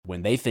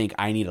when they think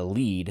I need a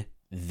lead,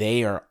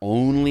 they are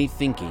only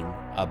thinking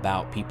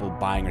about people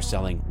buying or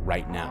selling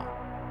right now.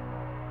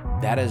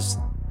 That is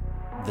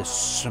the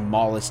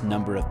smallest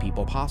number of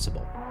people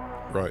possible.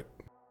 Right.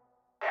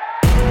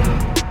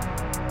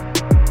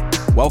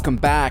 Welcome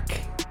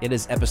back. It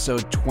is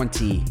episode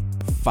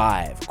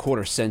 25,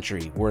 quarter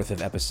century worth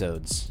of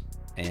episodes,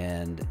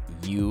 and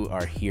you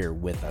are here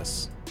with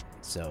us.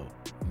 So,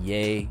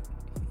 yay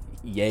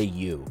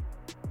you.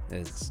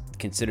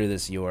 Consider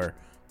this your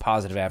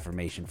positive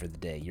affirmation for the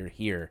day. You're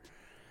here.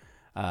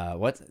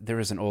 There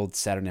was an old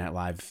Saturday Night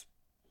Live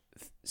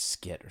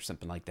skit or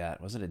something like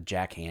that. Wasn't it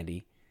Jack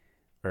Handy?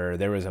 Or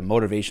there was a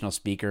motivational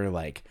speaker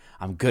like,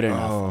 I'm good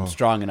enough, I'm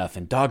strong enough,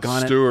 and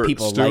doggone it,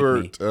 people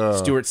like me.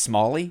 Stuart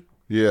Smalley?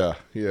 Yeah.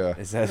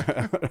 Is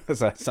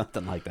that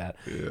something like that?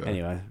 Yeah.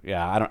 Anyway,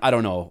 yeah, I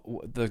don't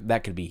know.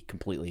 That could be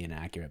completely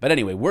inaccurate. But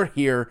anyway, we're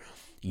here.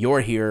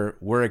 You're here.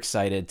 We're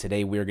excited.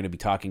 Today we're going to be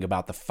talking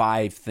about the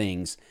 5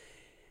 things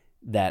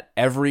that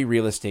every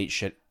real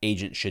estate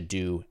agent should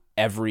do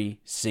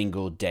every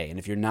single day. And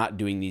if you're not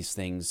doing these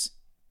things,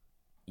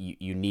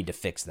 you need to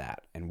fix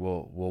that. And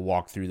we'll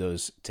walk through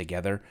those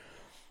together.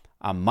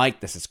 I'm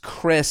Mike. This is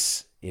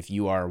Chris. If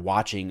you are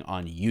watching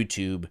on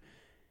YouTube,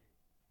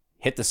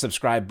 hit the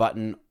subscribe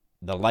button,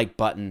 the like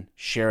button,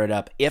 share it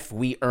up if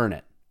we earn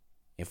it.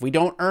 If we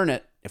don't earn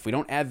it, if we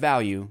don't add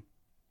value,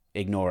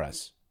 ignore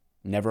us.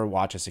 Never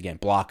watch us again.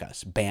 Block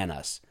us. Ban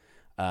us.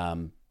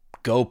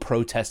 Go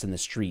protest in the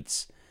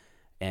streets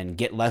and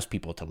get less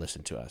people to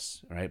listen to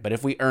us. Right? But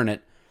if we earn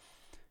it,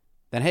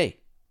 then hey,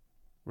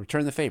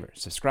 return the favor.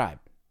 Subscribe.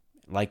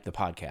 Like the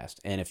podcast.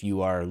 And if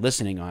you are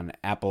listening on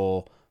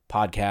Apple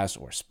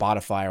Podcasts or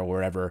Spotify or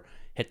wherever,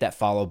 hit that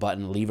follow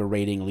button, leave a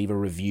rating, leave a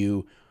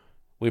review.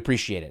 We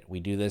appreciate it.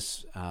 We do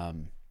this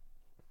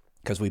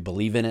because we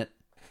believe in it.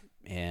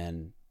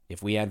 And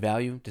if we add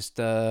value, just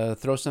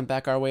throw some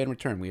back our way in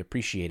return. We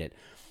appreciate it.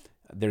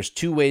 There's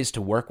 2 ways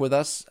to work with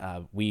us.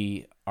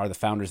 We are the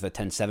founders of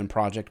the 10-7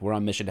 Project. We're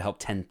on mission to help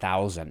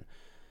 10,000.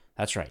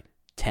 That's right.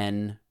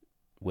 10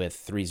 with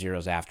 3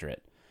 zeros after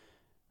it.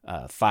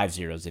 5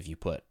 zeros if you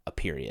put a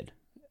period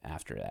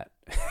after that.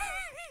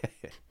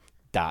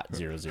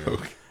 .00.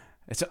 Okay.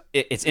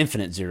 It's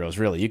infinite zeros,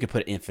 really. You could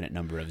put an infinite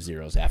number of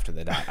zeros after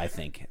the dot. I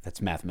think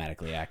that's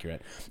mathematically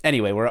accurate.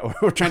 Anyway,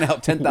 we're trying to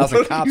help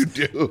 10,000 cops. What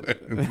are you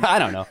doing? I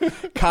don't know.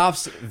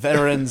 Cops,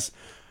 veterans,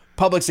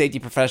 public safety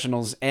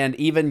professionals, and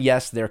even,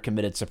 yes, their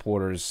committed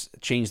supporters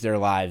change their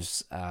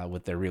lives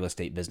with their real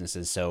estate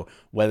businesses. So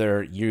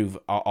whether you've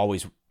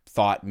always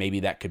thought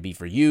maybe that could be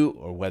for you,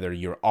 or whether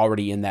you're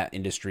already in that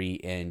industry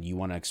and you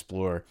want to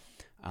explore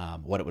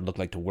what it would look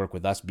like to work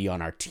with us, be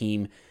on our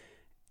team,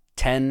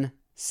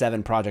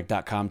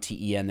 10-7project.com,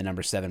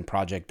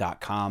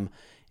 TEN7project.com.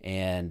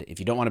 And if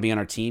you don't want to be on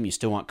our team, you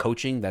still want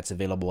coaching, that's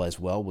available as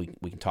well. We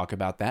can talk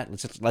about that.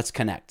 Let's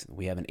connect.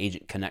 We have an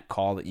agent connect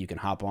call that you can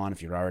hop on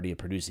if you're already a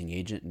producing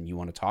agent and you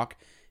want to talk.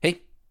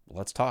 Hey,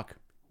 let's talk.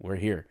 We're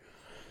here.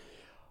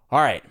 All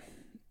right.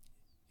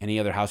 Any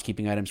other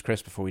housekeeping items,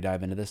 Chris, before we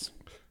dive into this?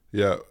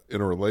 Yeah,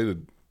 in a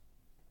related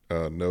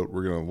note,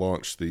 we're going to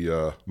launch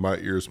the My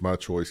Ears, My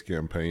Choice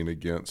campaign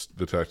against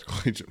the Tactical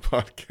Agent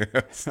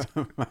podcast.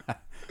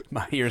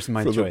 My ears,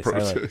 my choice.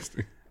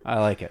 I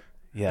like it.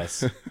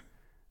 Yes,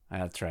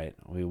 that's right.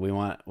 We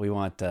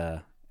want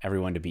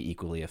everyone to be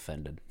equally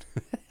offended.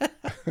 All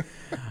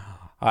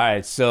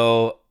right,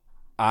 so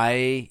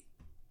I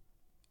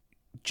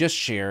just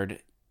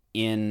shared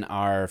in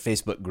our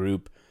Facebook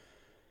group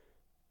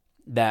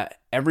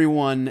that every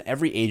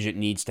agent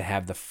needs to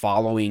have the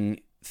following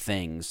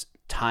things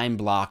time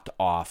blocked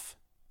off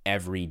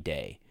every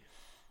day.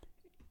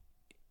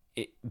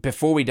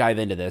 Before we dive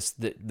into this,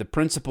 the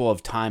principle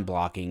of time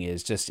blocking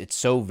is just, it's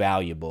so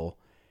valuable.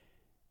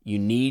 You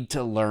need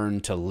to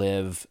learn to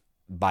live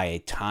by a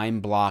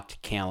time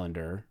blocked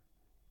calendar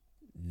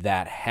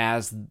that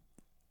has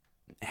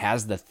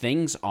the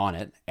things on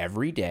it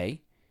every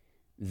day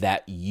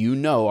that you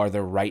know are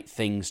the right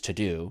things to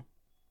do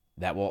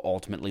that will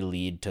ultimately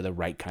lead to the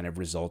right kind of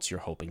results you're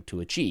hoping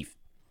to achieve.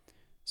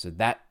 So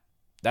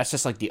that's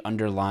just like the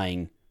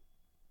underlying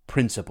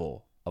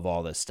principle of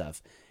all this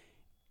stuff.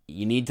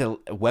 You need to,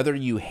 whether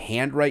you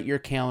handwrite your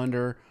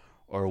calendar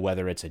or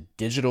whether it's a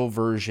digital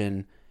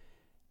version,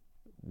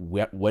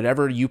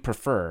 whatever you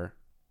prefer,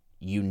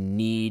 you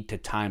need to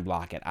time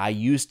block it. I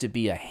used to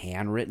be a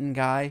handwritten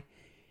guy,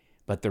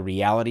 but the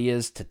reality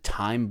is to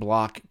time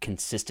block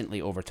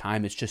consistently over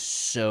time, it's just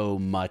so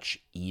much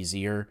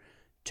easier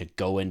to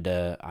go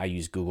into, I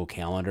use Google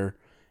Calendar,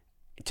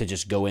 to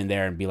just go in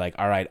there and be like,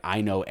 all right,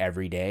 I know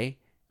every day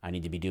I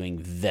need to be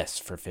doing this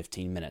for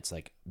 15 minutes.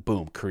 Like,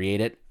 boom, create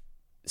it,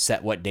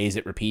 set what days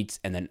it repeats,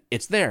 and then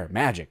it's there,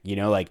 magic.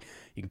 Like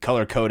you can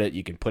color code it,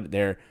 you can put it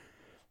there.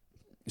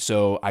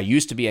 So I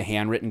used to be a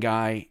handwritten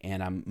guy,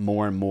 and I'm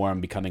more and more, I'm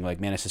becoming like,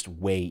 man, it's just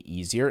way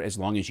easier as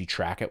long as you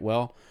track it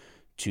well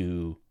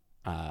to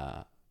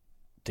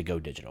go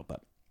digital.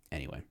 But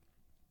anyway,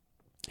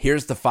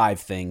 here's the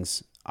 5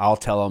 things. I'll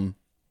tell them.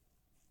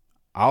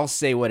 I'll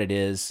say what it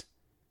is,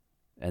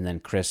 and then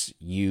Chris,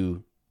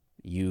 you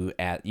You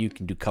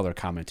can do color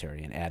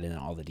commentary and add in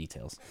all the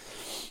details.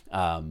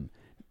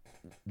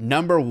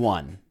 Number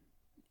one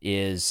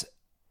is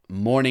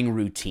morning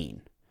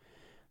routine.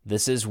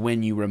 This is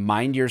when you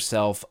remind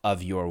yourself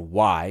of your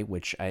why,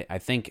 which I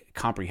think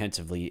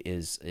comprehensively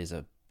is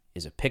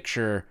a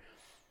picture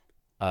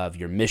of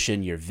your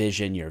mission, your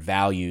vision, your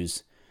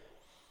values,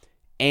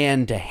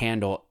 and to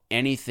handle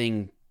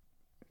anything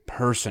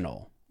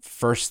personal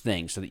first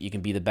thing so that you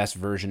can be the best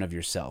version of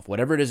yourself.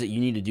 Whatever it is that you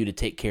need to do to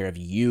take care of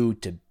you,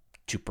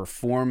 to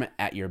perform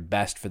at your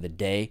best for the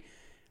day,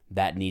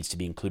 that needs to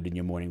be included in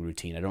your morning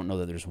routine. I don't know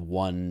that there's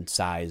one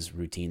size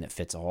routine that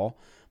fits all,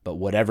 but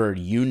whatever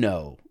you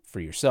know for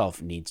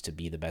yourself needs to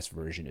be the best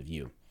version of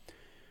you.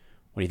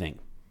 What do you think?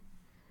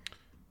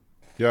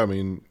 Yeah, I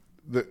mean,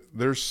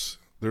 there's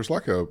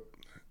like a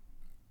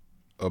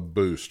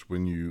boost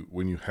when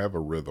you have a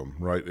rhythm,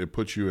 right? It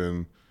puts you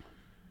in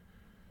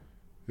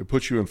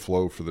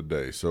flow for the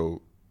day.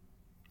 So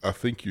I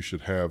think you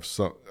should have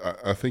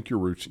I think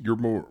your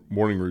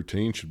morning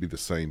routine should be the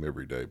same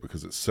every day,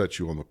 because it sets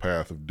you on the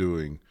path of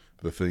doing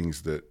the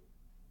things that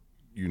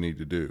you need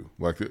to do.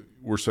 Like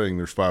we're saying,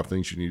 there's 5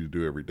 things you need to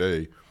do every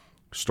day.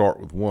 Start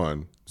with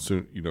one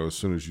soon, as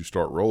soon as you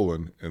start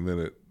rolling, and then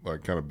it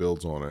like kind of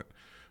builds on it.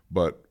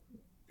 But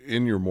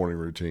in your morning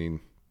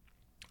routine,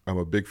 I'm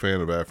a big fan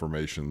of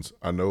affirmations.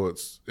 I know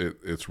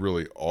it's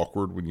really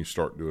awkward when you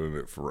start doing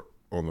it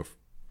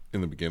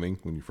in the beginning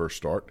when you first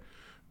start,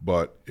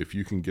 but if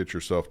you can get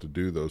yourself to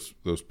do those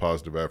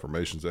positive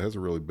affirmations, it has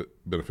a really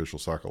beneficial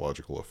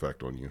psychological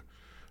effect on you.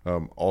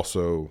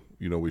 Also,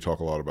 we talk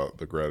a lot about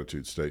the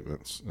gratitude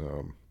statements.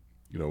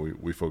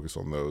 We focus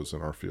on those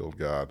in our field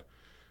guide.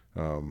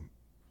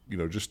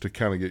 Just to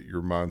kind of get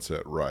your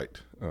mindset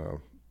right.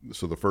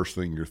 So the first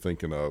thing you're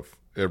thinking of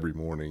every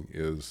morning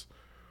is,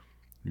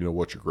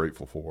 what you're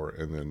grateful for,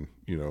 and then,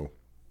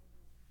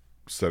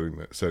 setting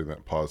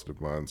that positive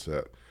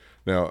mindset.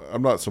 Now,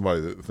 I'm not somebody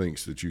that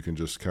thinks that you can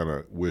just kind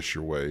of wish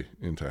your way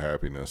into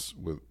happiness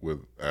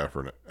with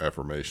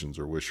affirmations,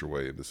 or wish your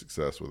way into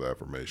success with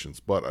affirmations,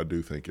 but I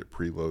do think it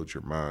preloads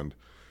your mind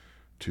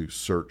to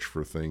search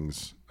for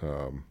things,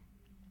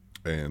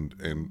 and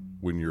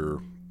when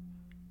your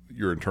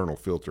internal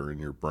filter in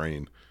your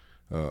brain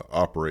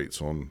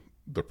operates on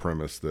the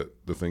premise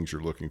that the things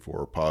you're looking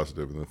for are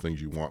positive and the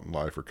things you want in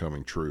life are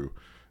coming true,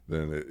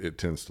 then it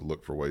tends to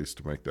look for ways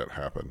to make that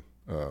happen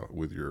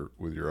with your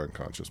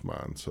unconscious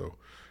mind. So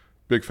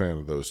big fan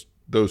of those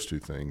 2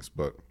 things,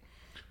 but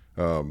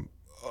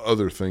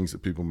other things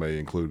that people may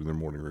include in their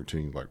morning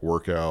routine, like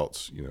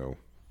workouts,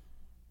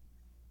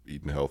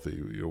 eating healthy,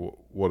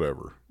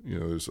 whatever,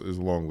 there's a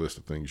long list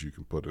of things you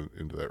can put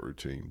into that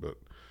routine. But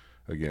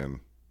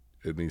again,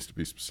 it needs to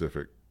be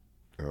specific,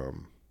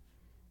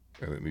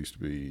 and it needs to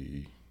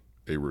be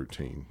a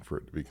routine for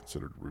it to be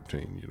considered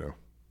routine,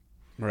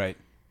 Right.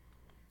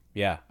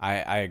 Yeah,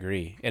 I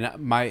agree. And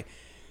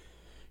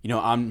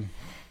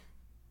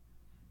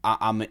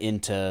I'm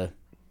into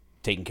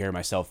taking care of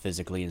myself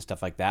physically and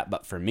stuff like that.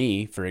 But for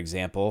me, for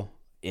example,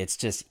 it's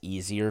just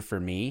easier for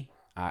me.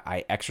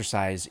 I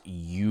exercise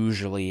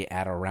usually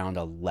at around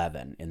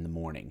 11 in the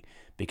morning,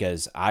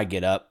 because I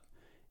get up,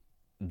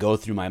 go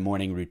through my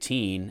morning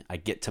routine. I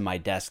get to my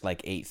desk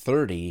like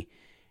 8:30,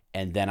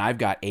 and then I've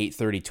got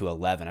 8:30 to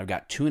 11. I've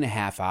got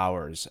 2.5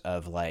 hours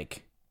of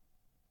like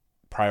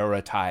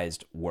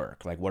prioritized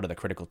work. Like, what are the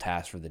critical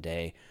tasks for the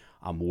day?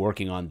 I'm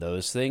working on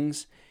those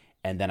things,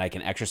 and then I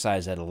can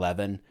exercise at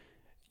 11,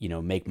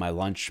 make my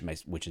lunch,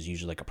 which is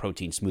usually like a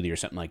protein smoothie or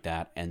something like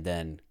that, and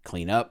then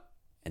clean up.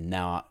 And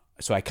now,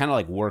 so I kind of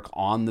like work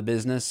on the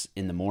business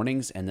in the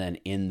mornings and then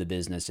in the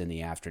business in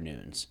the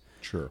afternoons.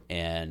 Sure.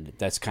 And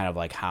that's kind of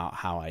like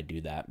how I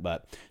do that.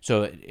 But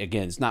so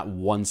again, it's not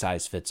one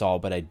size fits all,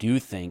 but I do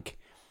think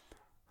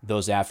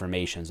those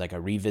affirmations, like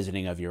a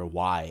revisiting of your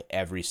why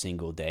every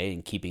single day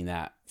and keeping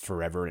that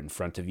forever in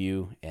front of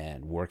you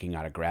and working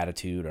out of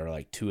gratitude, are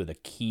like 2 of the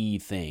key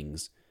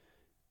things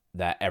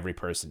that every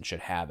person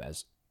should have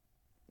as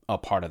a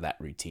part of that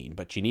routine.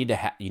 But you need to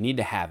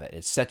have it.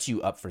 It sets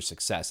you up for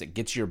success. It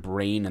gets your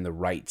brain in the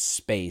right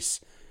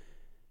space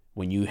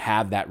when you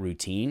have that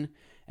routine.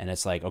 And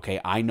it's like, okay,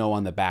 I know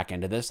on the back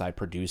end of this, I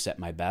produce at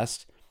my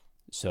best.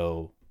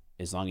 So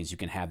as long as you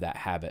can have that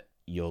habit,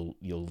 you'll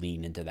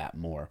lean into that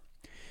more.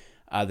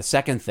 The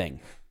second thing,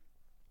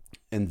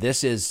 and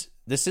this is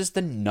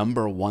the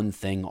number one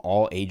thing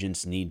all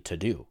agents need to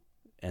do,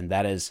 and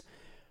that is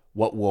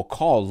what we'll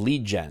call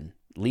lead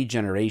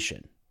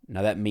generation.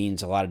 Now that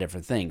means a lot of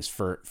different things.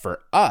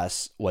 For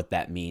us, what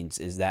that means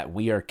is that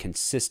we are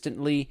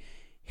consistently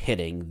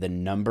hitting the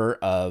number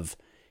of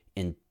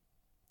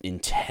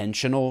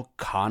intentional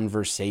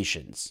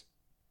conversations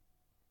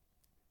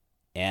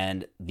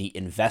and the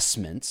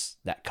investments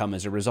that come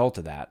as a result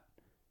of that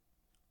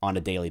on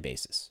a daily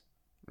basis.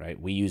 Right?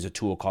 We use a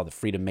tool called the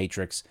Freedom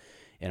Matrix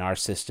in our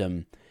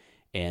system,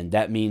 and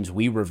that means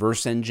we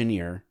reverse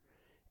engineer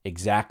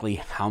exactly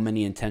how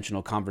many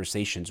intentional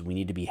conversations we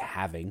need to be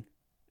having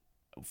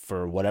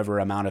for whatever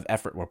amount of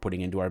effort we're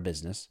putting into our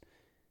business.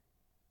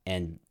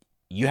 And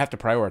you have to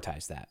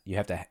prioritize that. You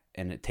have to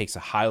and it takes a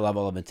high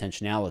level of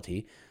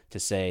intentionality to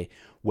say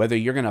whether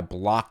you're going to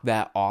block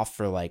that off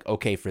for like,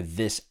 okay, for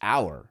this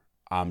hour,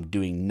 I'm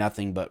doing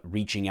nothing but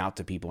reaching out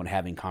to people and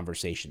having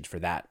conversations for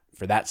that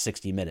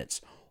 60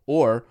 minutes,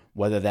 or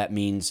whether that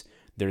means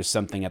there's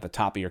something at the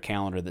top of your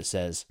calendar that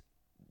says,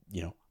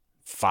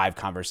 5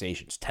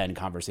 conversations, 10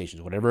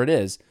 conversations, whatever it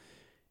is.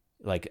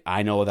 Like,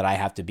 I know that I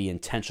have to be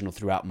intentional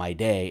throughout my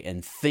day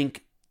and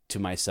think to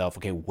myself,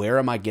 okay, where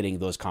am I getting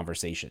those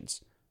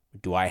conversations?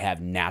 Do I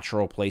have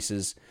natural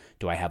places?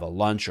 Do I have a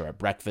lunch or a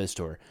breakfast,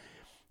 or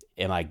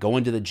am I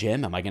going to the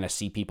gym? Am I going to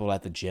see people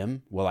at the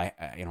gym?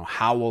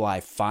 How will I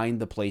find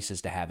the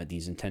places to have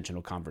these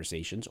intentional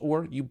conversations?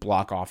 Or you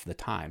block off the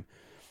time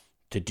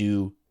to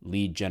do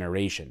lead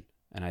generation.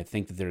 And I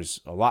think that there's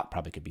a lot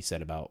probably could be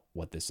said about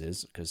what this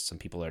is, because some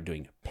people are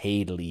doing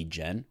paid lead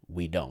gen.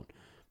 We don't.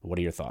 What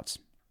are your thoughts?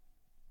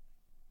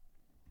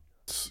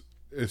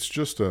 It's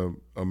just a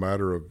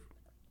matter of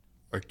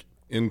like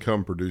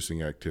income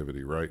producing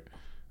activity, right?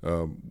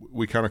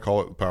 We kind of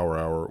call it the power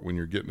hour when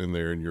you're getting in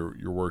there and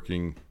you're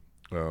working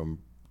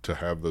to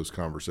have those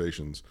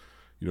conversations.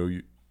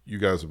 You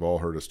guys have all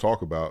heard us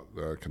talk about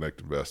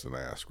connect, invest, and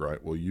ask,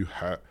 right? Well,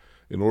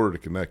 in order to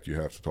connect, you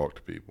have to talk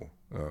to people.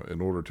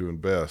 In order to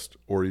invest,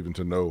 or even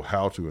to know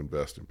how to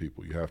invest in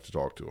people, you have to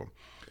talk to them.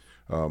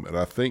 And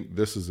I think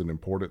this is an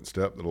important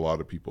step that a lot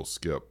of people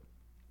skip.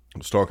 I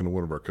was talking to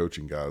one of our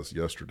coaching guys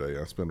yesterday.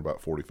 I spent about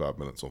 45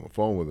 minutes on the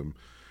phone with him,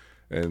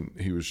 and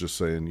he was just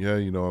saying, yeah,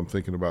 I'm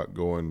thinking about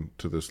going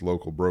to this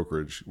local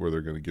brokerage where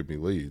they're going to give me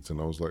leads. And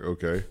I was like,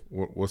 okay,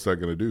 what's that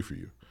going to do for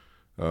you?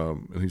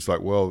 And he's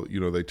like, well,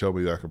 they tell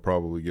me that I could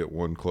probably get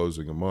 1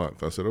 closing a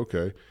month. I said,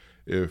 okay,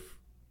 if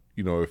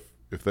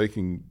they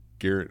can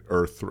guarantee,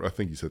 I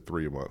think he said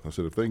 3 a month. I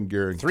said, if they can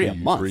guarantee 3 a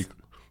month.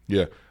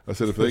 Yeah. I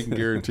said, if they can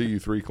guarantee you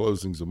 3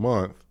 closings a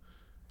month,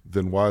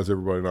 then why is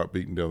everybody not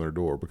beating down their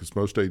door? Because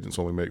most agents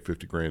only make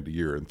 $50,000 a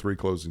year, and 3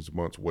 closings a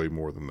month is way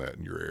more than that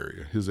in your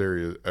area. His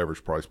area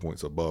average price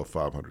point's above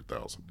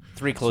 $500,000.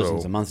 3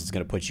 closings a month is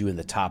going to put you in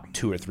the top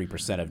 2 or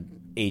 3% of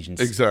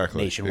agents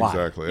nationwide.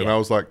 Exactly. And I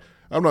was like,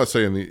 I'm not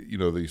saying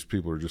these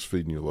people are just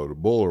feeding you a load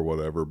of bull or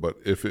whatever, but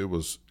if it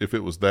was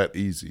that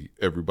easy,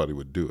 everybody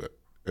would do it,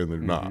 and they're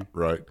not,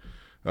 right?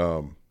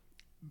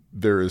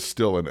 There is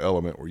still an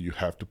element where you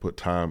have to put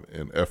time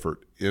and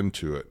effort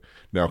into it.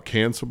 Now,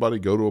 can somebody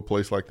go to a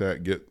place like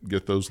that,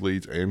 get those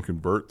leads and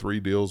convert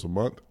 3 deals a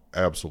month?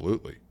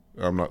 Absolutely.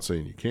 I'm not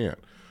saying you can't,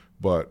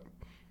 but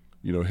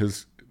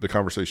the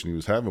conversation he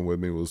was having with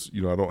me was,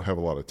 I don't have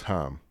a lot of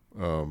time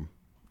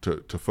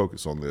to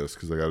focus on this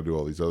because I got to do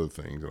all these other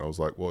things. And I was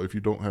like, well, if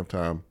you don't have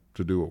time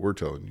to do what we're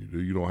telling you to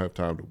do, you don't have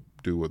time to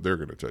do what they're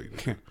going to tell you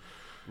to do.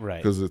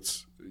 Right.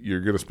 Because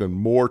you're going to spend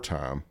more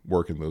time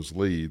working those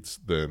leads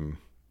than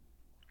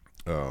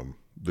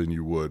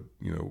you would,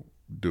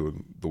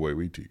 doing the way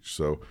we teach.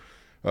 So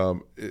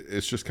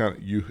it's just kind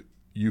of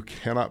you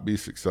cannot be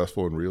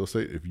successful in real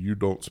estate if you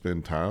don't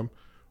spend time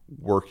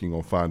working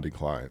on finding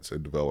clients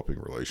and developing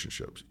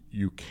relationships.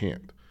 You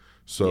can't.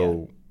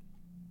 So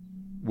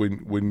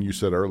when you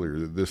said earlier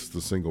that this is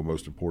the single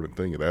most important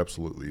thing, it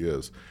absolutely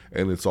is.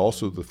 And it's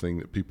also the thing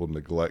that people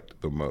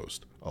neglect the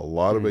most. A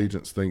lot of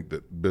agents think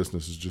that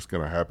business is just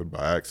going to happen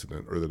by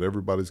accident, or that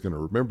everybody's going to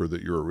remember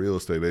that you're a real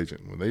estate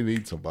agent. When they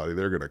need somebody,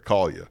 they're going to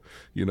call you.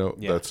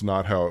 That's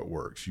not how it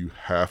works. You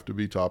have to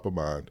be top of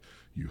mind.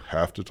 You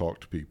have to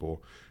talk to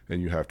people,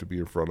 and you have to be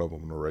in front of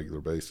them on a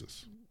regular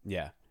basis.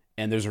 Yeah.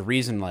 And there's a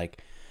reason,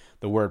 like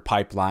the word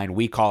pipeline,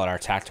 we call it our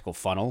tactical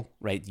funnel,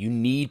 right? You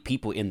need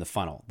people in the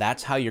funnel.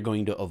 That's how you're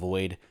going to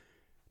avoid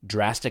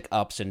drastic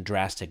ups and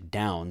drastic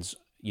downs,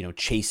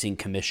 chasing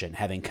commission,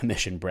 having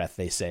commission breath,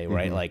 they say,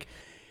 right? Mm-hmm. Like,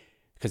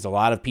 because a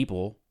lot of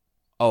people,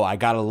 I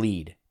got a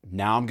lead.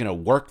 Now I'm going to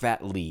work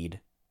that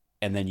lead.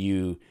 And then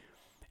you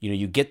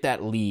get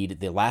that lead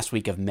the last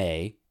week of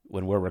May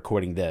when we're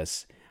recording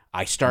this.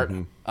 I start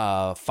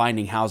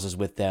finding houses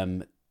with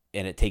them,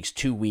 and it takes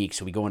 2 weeks.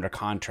 So we go under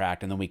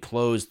contract, and then we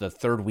close the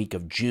 3rd week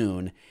of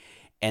June.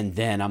 And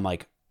then I'm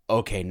like,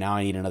 okay, now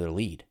I need another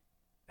lead.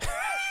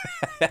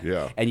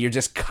 Yeah. And you're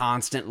just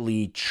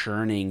constantly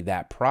churning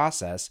that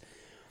process.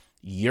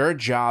 Your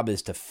job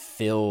is to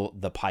fill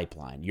the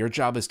pipeline. Your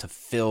job is to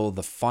fill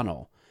the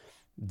funnel.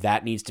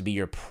 That needs to be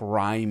your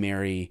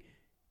primary.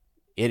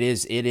 It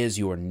is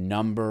your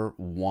number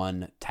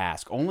one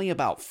task. Only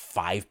about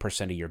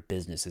 5% of your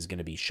business is going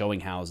to be showing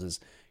houses,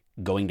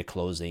 going to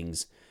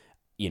closings,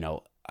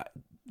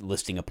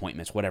 listing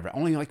appointments, whatever.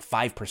 Only like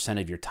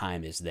 5% of your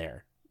time is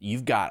there.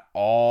 You've got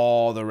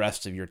all the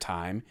rest of your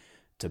time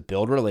to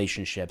build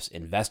relationships,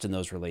 invest in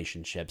those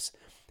relationships,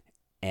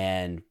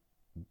 and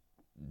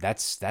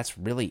that's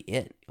really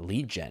it.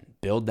 Lead gen,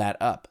 build that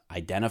up,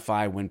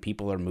 identify when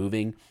people are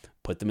moving,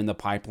 put them in the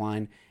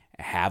pipeline,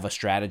 have a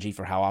strategy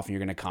for how often you're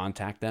going to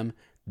contact them.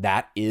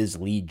 That is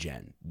lead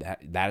gen.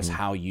 That's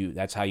how you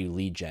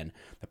lead gen.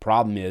 The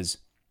problem is,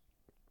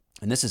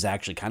 and this is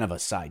actually kind of a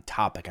side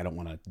topic, I don't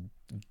want to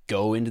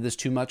go into this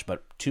too much,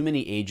 but too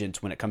many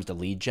agents, when it comes to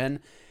lead gen,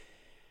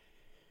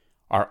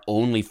 are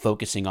only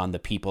focusing on the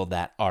people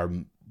that are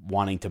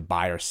wanting to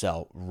buy or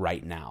sell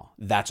right now.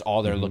 That's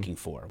all they're looking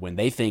for. When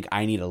they think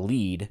I need a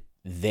lead,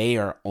 they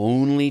are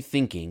only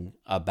thinking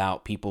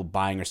about people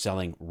buying or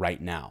selling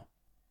right now.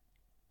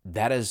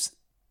 That is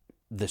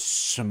the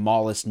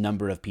smallest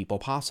number of people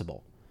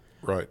possible.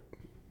 Right.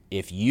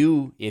 If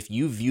you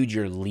viewed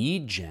your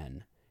lead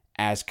gen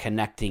as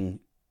connecting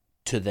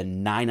to the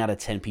 9 out of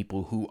 10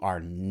 people who are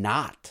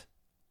not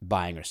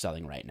buying or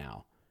selling right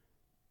now,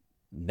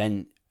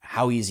 then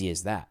how easy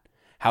is that?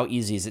 How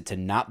easy is it to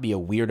not be a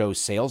weirdo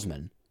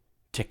salesman,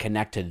 to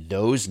connect to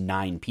those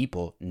 9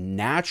 people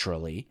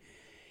naturally,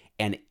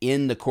 and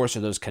in the course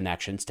of those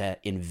connections to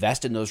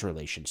invest in those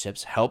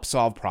relationships, help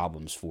solve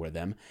problems for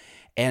them,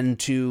 and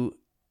to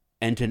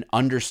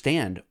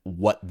understand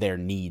what their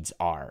needs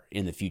are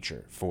in the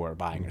future for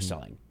buying or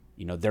selling.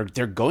 You know,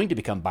 they're going to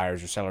become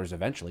buyers or sellers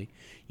eventually.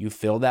 You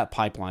fill that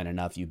pipeline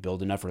enough, you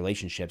build enough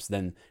relationships,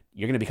 then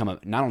you're going to become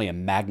not only a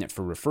magnet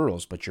for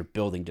referrals, but you're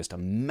building just a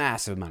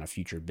massive amount of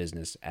future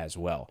business as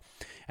well.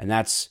 And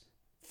that's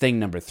thing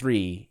number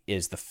 3,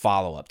 is the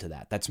follow-up to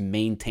that. That's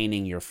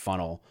maintaining your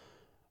funnel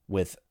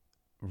with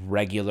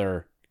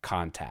regular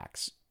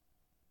contacts.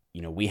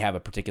 You know, we have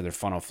a particular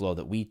funnel flow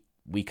that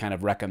we kind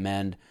of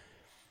recommend,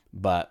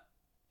 but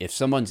if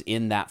someone's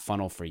in that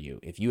funnel for you,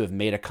 if you have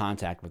made a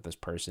contact with this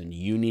person,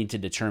 you need to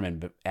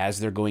determine, as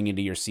they're going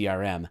into your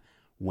CRM,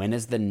 when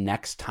is the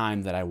next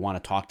time that I want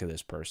to talk to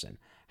this person?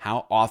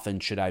 How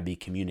often should I be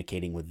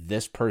communicating with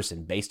this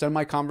person based on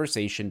my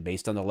conversation,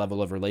 based on the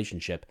level of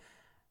relationship?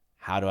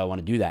 How do I want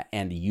to do that?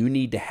 And you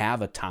need to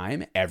have a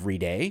time every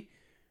day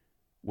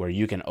where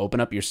you can open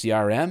up your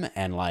CRM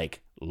and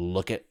like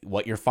look at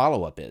what your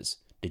follow-up is.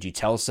 Did you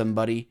tell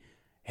somebody,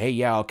 hey,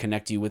 yeah, I'll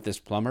connect you with this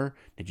plumber?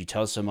 Did you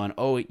tell someone,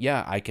 oh,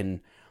 yeah, I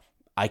can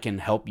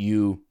help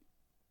you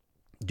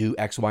do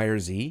X, Y, or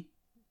Z?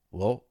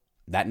 Well,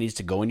 that needs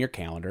to go in your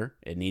calendar.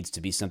 It needs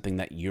to be something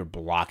that you're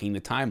blocking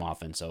the time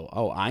off. And so,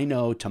 oh, I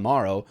know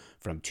tomorrow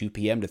from 2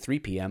 p.m. to 3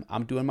 p.m.,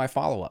 I'm doing my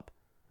follow-up.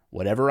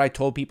 Whatever I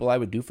told people I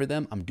would do for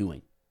them, I'm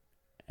doing.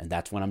 And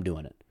that's when I'm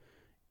doing it.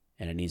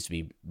 And it needs to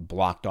be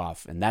blocked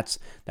off. And that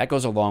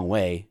goes a long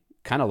way,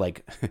 kind of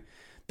like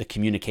the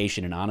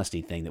communication and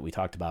honesty thing that we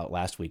talked about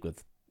last week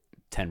with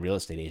 10 real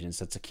estate agents.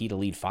 That's a key to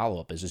lead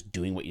follow-up, is just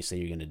doing what you say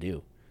you're going to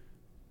do.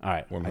 All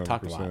right. 100%. I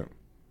talked a lot.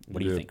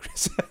 What do you think,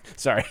 Chris?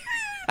 Sorry.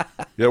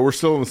 Yeah, we're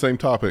still on the same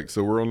topic,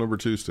 so we're on number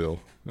 2 still.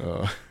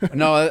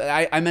 No,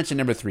 I mentioned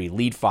number 3,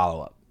 lead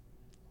follow-up.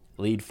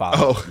 Lead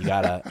follow-up.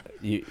 Oh.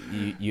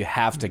 You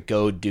have to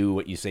go do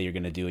what you say you're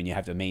going to do, and you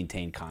have to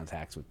maintain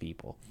contacts with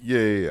people.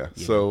 Yeah.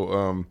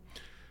 So,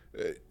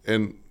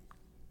 and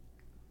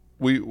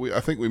I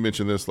think we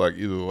mentioned this like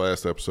either the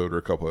last episode or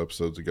a couple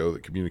episodes ago,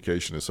 that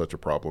communication is such a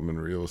problem in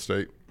real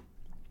estate.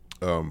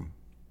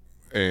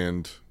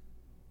 And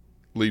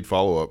lead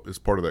follow-up is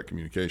part of that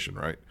communication,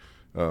 right?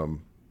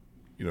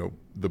 You know,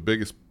 the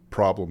biggest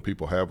problem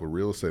people have with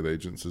real estate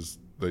agents is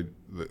they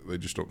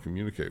just don't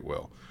communicate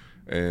well.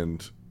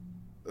 And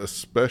an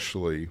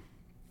especially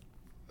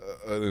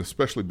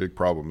big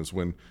problem is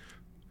when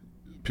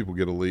people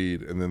get a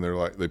lead and then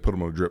they put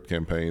them on a drip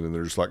campaign and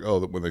they're just like, oh,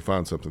 when they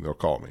find something, they'll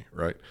call me,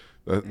 right?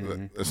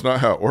 That's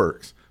not how it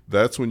works.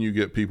 That's when you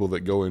get people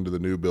that go into the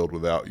new build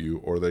without you,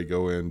 or they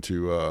go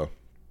into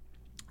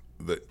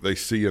they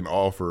see an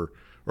offer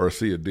or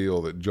see a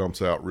deal that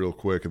jumps out real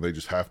quick and they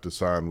just have to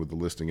sign with the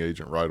listing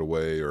agent right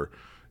away, or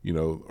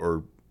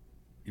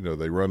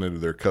they run into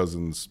their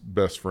cousin's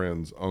best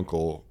friend's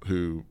uncle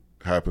who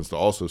happens to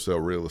also sell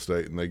real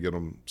estate, and they get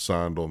them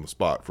signed on the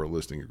spot for a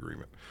listing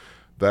agreement.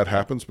 That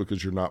happens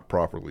because you're not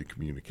properly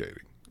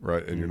communicating,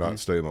 right? And you're not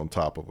staying on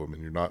top of them,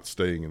 and you're not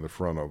staying in the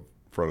front of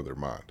their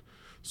mind.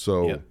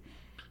 So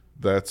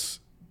that's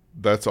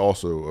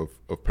also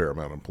of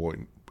paramount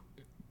importance.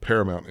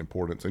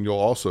 And you'll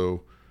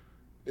also,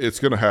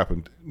 it's going to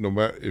happen no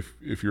matter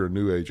if you're a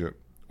new agent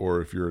or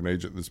if you're an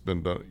agent that's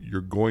been done,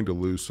 you're going to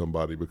lose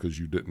somebody because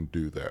you didn't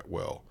do that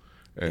well.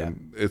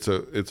 And it's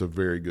a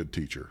very good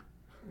teacher.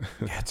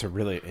 Yeah, it's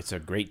a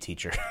great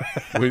teacher.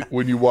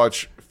 when you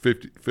watch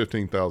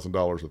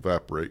 $15,000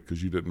 evaporate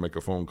because you didn't make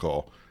a phone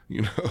call,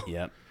 you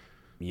know.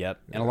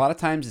 Yep. And a lot of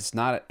times it's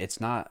not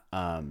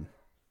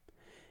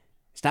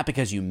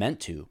because you meant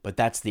to, but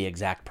that's the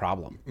exact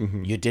problem.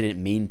 You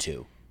didn't mean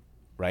to,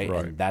 right?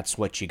 And that's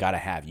what you got to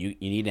have. You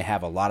need to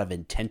have a lot of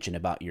intention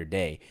about your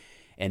day.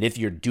 And if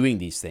you're doing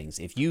these things,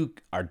 if you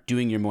are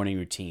doing your morning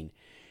routine,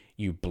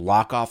 you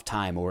block off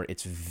time, or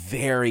it's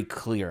very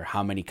clear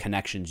how many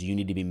connections you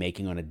need to be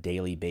making on a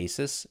daily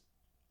basis,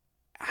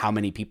 how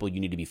many people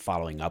you need to be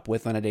following up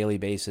with on a daily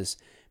basis,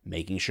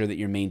 making sure that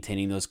you're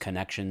maintaining those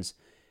connections.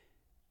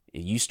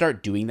 If you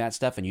start doing that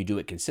stuff and you do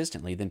it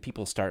consistently, then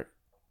people start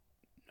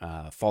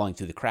falling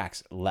through the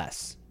cracks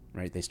less,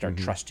 right? They start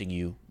trusting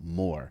you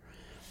more.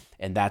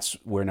 And that's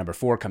where number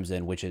 4 comes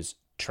in, which is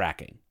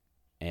tracking.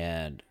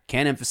 And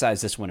can't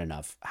emphasize this one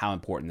enough, how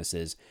important this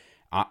is.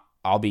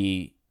 I'll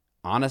be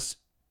honest,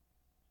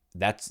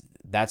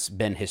 that's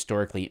been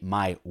historically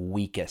my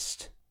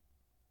weakest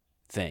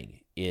thing,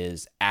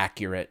 is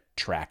accurate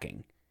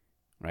tracking,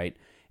 right?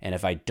 And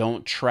if I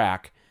don't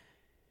track,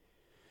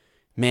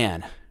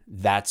 man,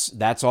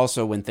 that's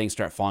also when things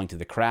start falling through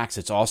the cracks.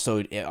 It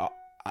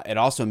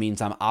also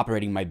means I'm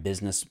operating my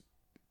business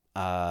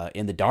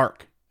in the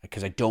dark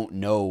because I don't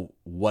know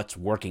what's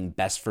working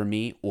best for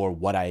me or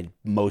what I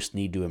most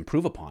need to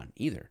improve upon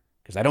either,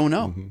 because I don't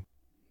know. Mm-hmm.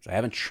 So I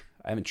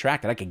haven't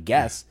tracked it. I could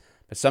guess,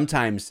 but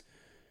sometimes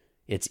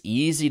it's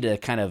easy to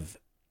kind of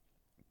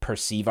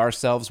perceive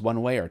ourselves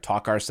one way or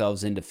talk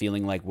ourselves into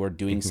feeling like we're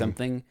doing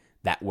something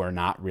that we're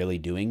not really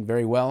doing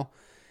very well,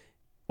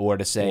 or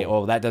to say,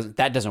 "Oh,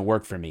 that doesn't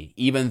work for me,"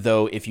 even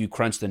though if you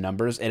crunch the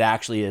numbers, it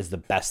actually is the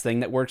best thing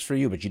that works for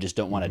you, but you just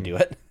don't want to do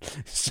it.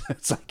 So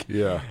it's like,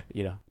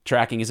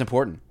 tracking is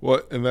important.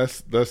 Well, and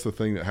that's the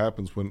thing that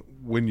happens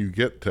when you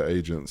get to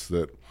agents,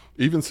 that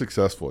even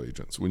successful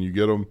agents, when you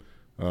get them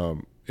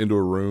into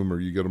a room or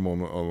you get them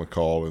on a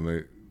call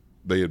and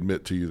they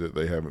admit to you that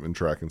they haven't been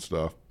tracking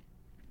stuff,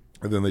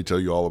 and then they tell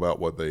you all about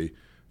what they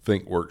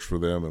think works for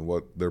them and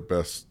what their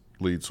best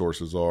lead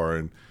sources are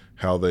and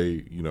how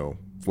they,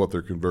 what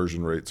their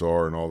conversion rates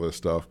are and all this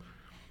stuff.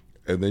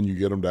 And then you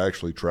get them to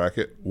actually track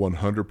it.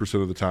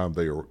 100% of the time,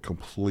 they are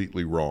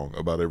completely wrong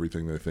about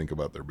everything they think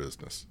about their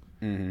business.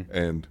 Mm-hmm.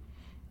 And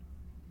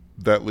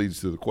that leads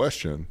to the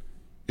question,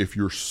 if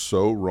you're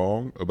so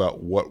wrong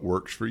about what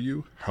works for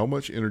you, how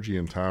much energy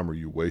and time are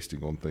you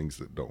wasting on things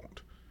that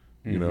don't?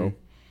 Yeah.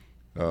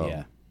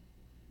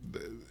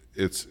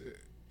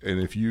 And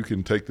if you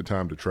can take the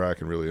time to track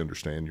and really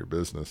understand your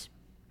business,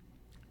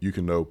 you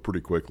can know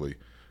pretty quickly,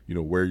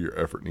 where your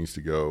effort needs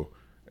to go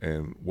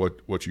and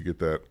what you get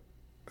that.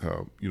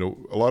 A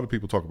lot of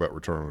people talk about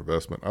return on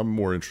investment. I'm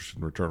more interested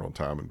in return on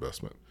time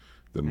investment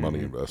than money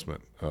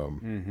investment.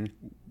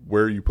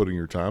 Where are you putting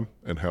your time,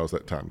 and how's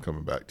that time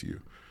coming back to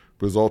you?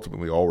 Because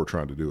ultimately, all we're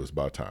trying to do is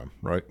buy time,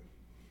 right?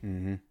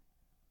 Mm-hmm.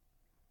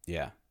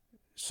 Yeah.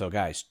 So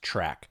guys,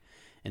 track.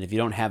 And if you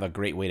don't have a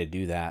great way to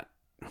do that,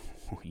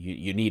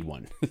 you need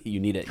one. You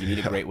need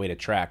a great way to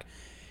track,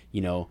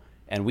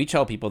 and we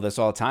tell people this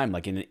all the time,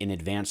 like in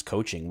advanced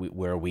coaching,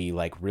 where we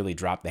like really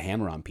drop the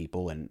hammer on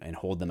people and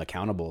hold them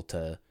accountable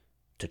to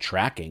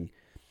tracking.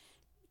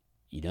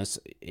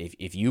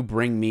 If you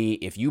bring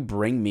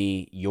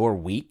me your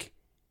week,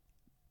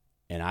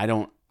 and I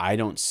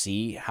don't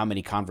see how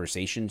many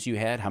conversations you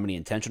had, how many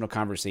intentional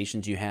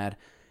conversations you had,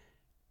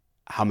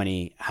 how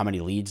many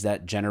leads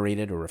that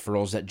generated or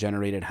referrals that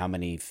generated, how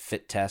many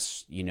fit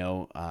tests,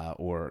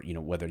 or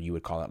whether you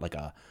would call it like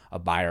a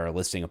buyer or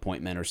listing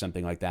appointment or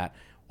something like that,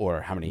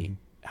 or how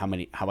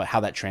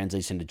that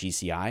translates into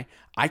GCI.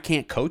 I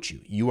can't coach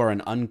you. You are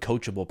an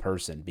uncoachable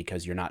person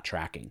because you're not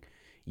tracking.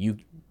 You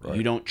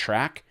don't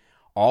track.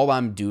 All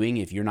I'm doing,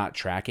 if you're not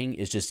tracking,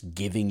 is just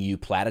giving you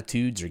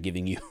platitudes or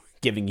giving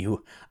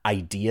you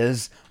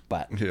ideas,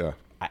 but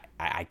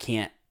I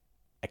can't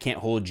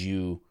hold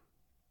you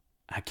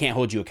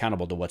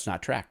accountable to what's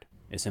not tracked.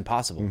 It's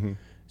impossible. Mm-hmm.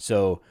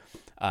 So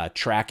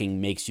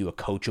tracking makes you a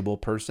coachable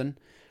person.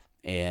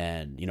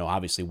 And,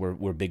 obviously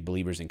we're big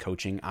believers in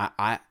coaching.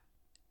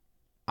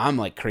 I'm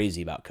like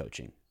crazy about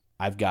coaching.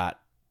 I've got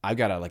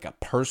a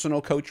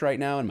personal coach right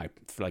now in my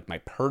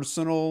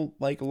personal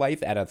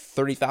life at a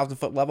 30,000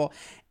 foot level.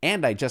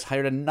 And I just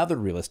hired another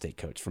real estate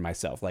coach for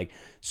myself.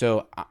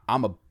 So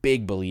I'm a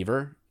big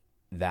believer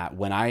that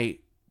when I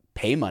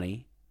pay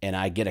money and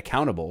I get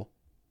accountable,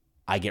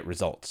 I get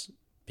results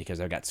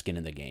because I've got skin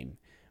in the game.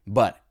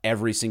 But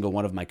every single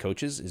one of my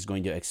coaches is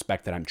going to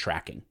expect that I'm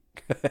tracking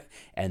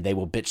and they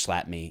will bitch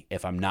slap me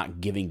if I'm not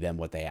giving them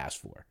what they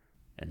asked for.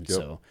 And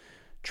so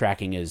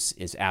tracking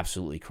is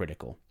absolutely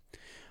critical.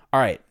 All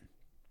right.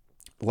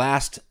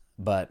 Last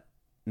but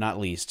not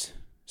least,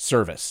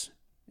 service.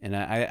 And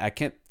I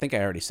can't think I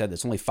already said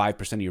this. Only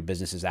 5% of your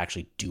business is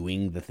actually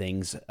doing the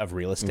things of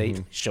real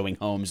estate, showing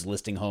homes,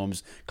 listing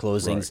homes,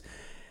 closings. Right.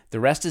 The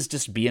rest is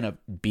just being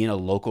a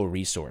local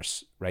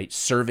resource, right?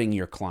 Serving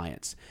your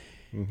clients.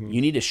 Mm-hmm.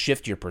 You need to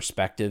shift your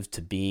perspective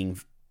to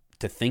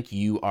think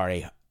you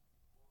are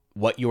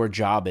what your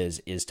job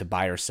is to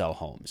buy or sell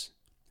homes.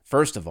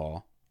 First of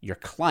all, your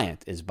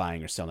client is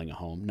buying or selling a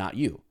home, not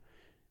you.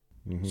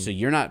 Mm-hmm. So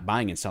you're not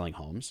buying and selling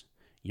homes.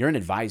 You're an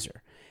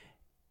advisor,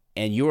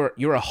 and you're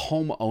a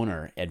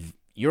homeowner.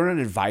 You're an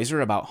advisor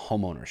about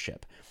home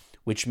ownership,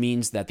 which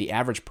means that the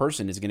average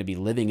person is going to be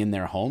living in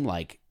their home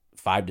like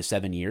 5 to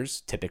 7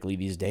 years. Typically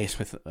these days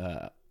with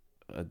the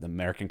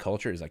American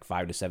culture is like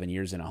 5 to 7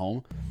 years in a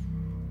home.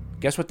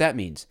 Guess what that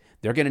means?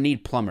 They're going to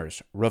need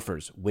plumbers,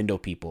 roofers, window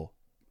people,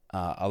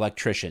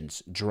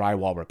 electricians,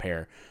 drywall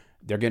repair.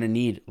 They're going to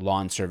need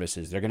lawn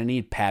services. They're going to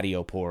need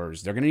patio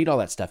pourers. They're going to need all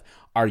that stuff.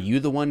 Are you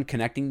the one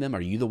connecting them?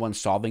 Are you the one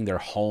solving their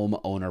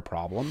homeowner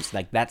problems?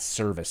 That's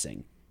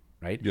servicing,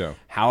 right? Yeah.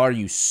 How are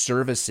you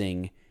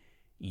servicing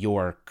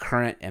your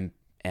current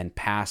and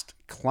past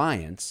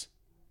clients,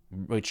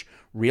 which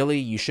really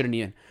you shouldn't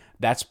even...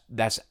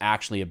 That's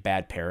actually a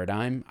bad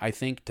paradigm, I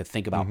think, to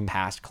think about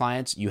past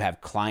clients. You have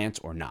clients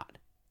or not.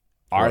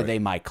 Are they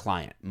my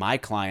client? My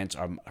clients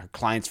are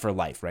clients for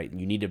life, right? And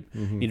you need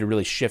to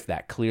really shift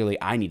that. Clearly,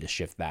 I need to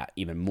shift that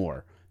even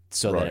more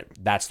so that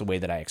that's the way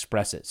that I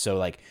express it.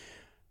 So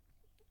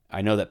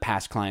I know that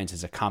past clients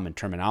is a common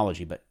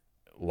terminology, but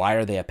why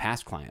are they a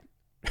past client?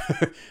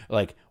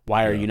 Like,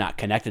 why are you not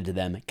connected to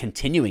them,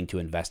 continuing to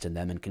invest in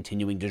them and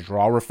continuing to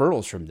draw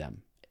referrals from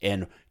them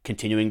and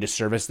continuing to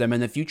service them in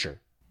the future,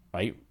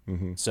 right?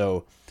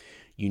 So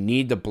you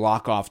need to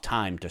block off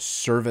time to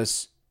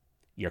service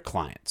your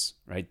clients,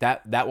 right?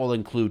 That will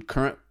include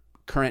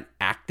current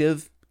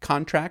active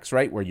contracts,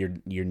 right? Where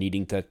you're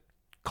needing to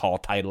call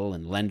title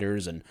and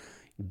lenders and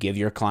give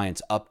your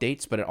clients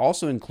updates, but it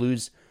also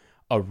includes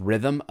a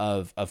rhythm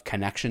of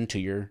connection to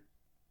your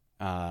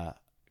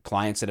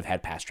clients that have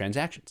had past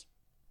transactions.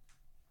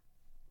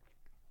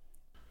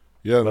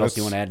 Yeah. What else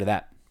do you want to add to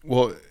that?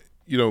 Well,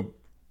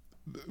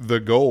 the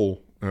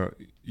goal,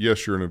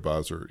 yes, you're an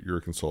advisor, you're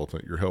a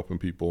consultant, you're helping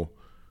people,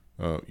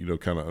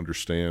 kind of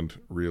understand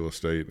real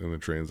estate and the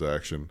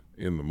transaction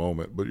in the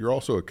moment, but you're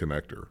also a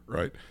connector,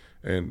 right?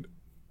 And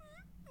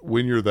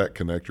when you're that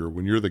connector,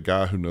 when you're the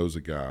guy who knows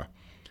a guy,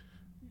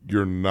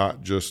 you're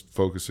not just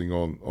focusing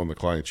on the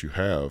clients you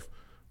have,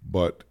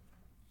 but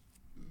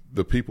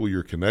the people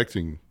you're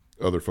connecting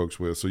other folks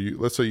with. So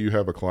let's say you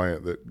have a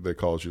client that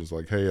calls you and is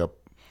like, hey,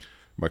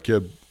 my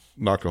kid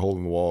knocked a hole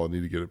in the wall. I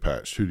need to get it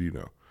patched. Who do you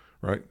know?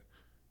 Right?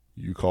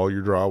 You call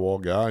your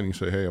drywall guy and you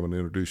say, hey, I'm going to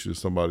introduce you to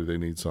somebody. They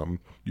need something.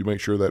 You make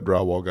sure that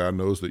drywall guy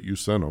knows that you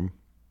sent them.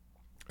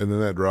 And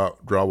then that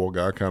drywall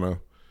guy kind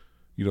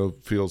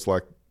of, feels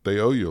like they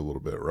owe you a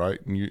little bit, right?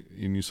 And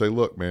you say,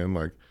 look, man,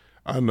 like,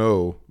 I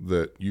know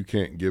that you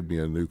can't give me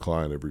a new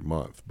client every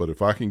month, but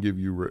if I can give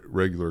you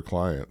regular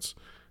clients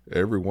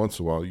every once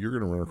in a while, you're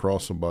going to run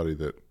across somebody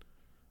that,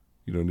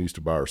 needs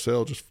to buy or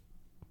sell. Just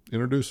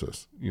introduce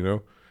us,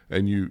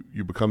 and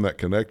you become that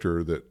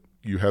connector that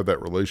you have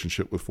that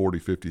relationship with 40,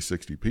 50,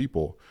 60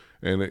 people,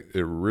 and it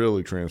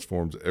really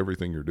transforms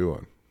everything you're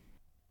doing.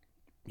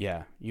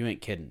 Yeah, you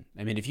ain't kidding.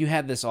 I mean, if you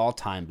had this all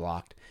time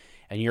blocked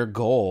and your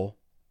goal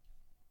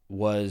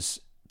was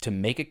to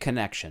make a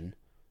connection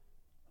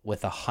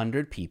with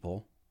 100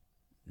 people,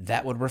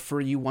 that would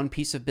refer you one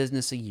piece of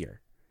business a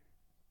year.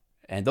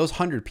 And those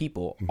 100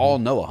 people all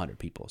know 100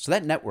 people. So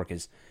that network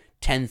is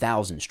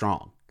 10,000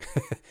 strong.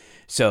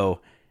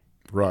 So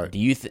right. Do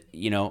you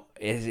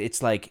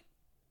it's like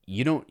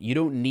you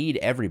don't need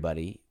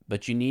everybody,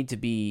 but you need to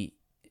be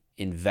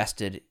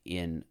invested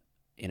in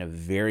a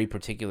very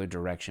particular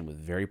direction with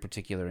very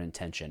particular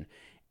intention.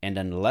 And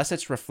unless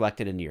it's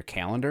reflected into your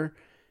calendar,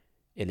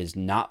 it is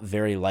not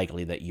very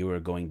likely that you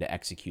are going to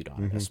execute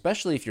on it,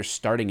 especially if you're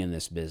starting in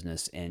this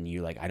business and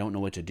you're like, I don't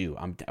know what to do.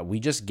 We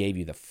just gave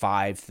you the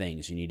 5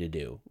 things you need to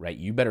do, right?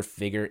 You better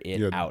figure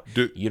it out.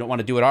 You don't want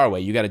to do it our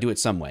way. You got to do it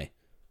some way.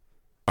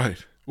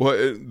 Right.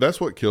 Well, that's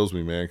what kills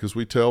me, man, because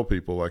we tell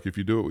people, like, if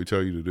you do what we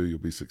tell you to do, you'll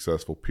be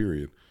successful,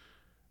 period.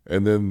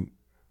 And then,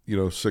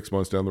 6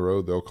 months down the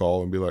road, they'll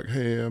call and be like,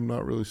 hey, I'm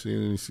not really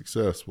seeing any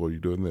success. Well, are you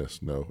doing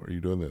this? No. Are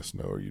you doing this?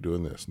 No. Are you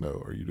doing this?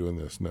 No. Are you doing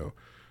this? No.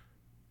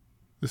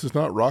 This is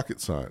not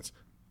rocket science.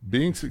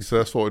 Being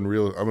successful in I'm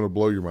going to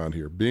blow your mind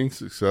here. Being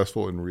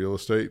successful in real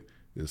estate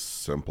is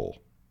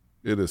simple.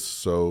 It is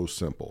so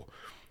simple.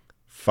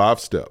 5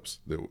 steps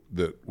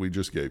that we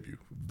just gave you.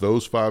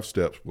 Those 5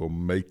 steps will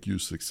make you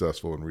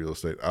successful in real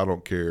estate. I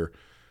don't care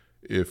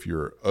if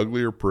you're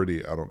ugly or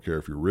pretty. I don't care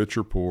if you're rich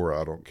or poor.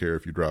 I don't care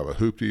if you drive a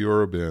hoopty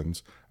or a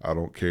Benz. I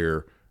don't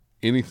care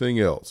anything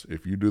else.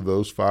 If you do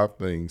those 5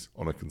 things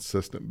on a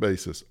consistent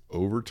basis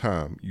over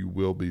time, you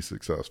will be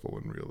successful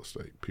in real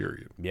estate,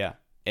 period. Yeah.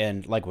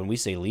 And like when we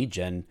say lead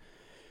gen,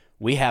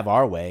 we have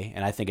our way,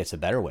 and I think it's a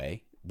better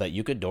way, but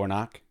you could door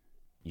knock,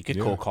 you could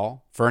cold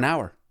call for an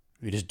hour.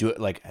 You just do it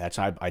like that's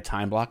how I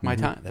time block my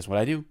time. That's what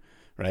I do,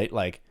 right?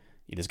 Like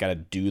you just got to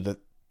do the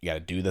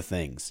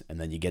things, and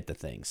then you get the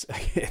things.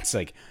 It's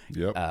like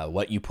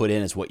what you put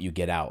in is what you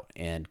get out,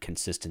 and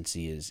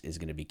consistency is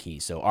going to be key.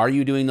 So are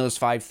you doing those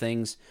 5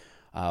 things?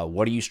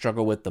 What do you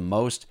struggle with the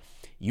most?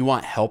 You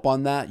want help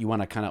on that? You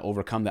want to kind of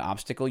overcome the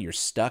obstacle? You're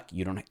stuck.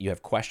 You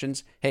have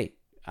questions? Hey,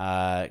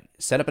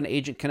 set up an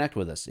agent connect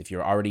with us if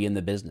you're already in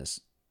the business.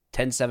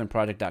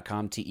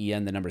 107project.com,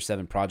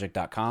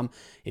 TEN7project.com.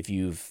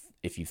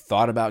 If you've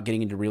thought about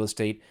getting into real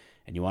estate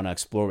and you want to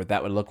explore what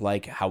that would look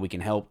like, how we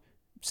can help,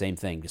 same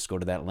thing. Just go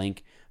to that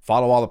link,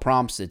 follow all the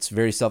prompts. It's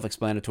very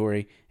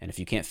self-explanatory. And if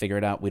you can't figure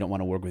it out, we don't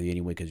want to work with you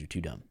anyway because you're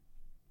too dumb.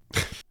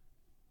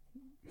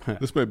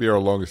 This may be our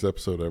longest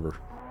episode ever.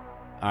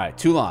 All right,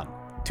 too long.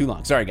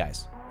 Sorry,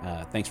 guys.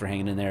 Thanks for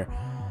hanging in there,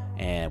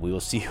 and we will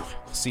see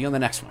you on the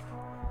next one.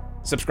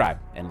 Subscribe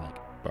and like.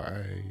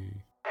 Bye.